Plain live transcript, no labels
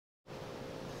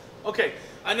Okay,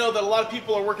 I know that a lot of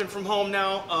people are working from home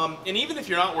now, and even if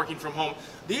you're not working from home,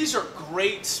 these are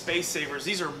great space savers.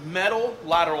 These are metal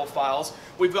lateral files.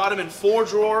 We've got them in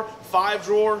 4-drawer,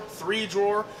 5-drawer,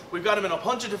 3-drawer. We've got them in a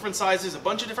bunch of different sizes, a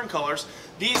bunch of different colors.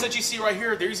 These that you see right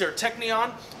here, these are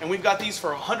Technion, and we've got these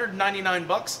for 199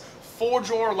 bucks.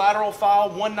 4-drawer lateral file,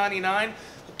 199.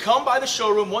 Come by the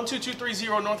showroom,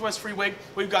 12230 Northwest Freeway.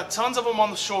 We've got tons of them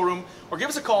on the showroom. Or give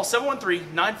us a call,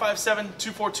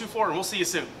 713-957-2424, and we'll see you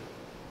soon.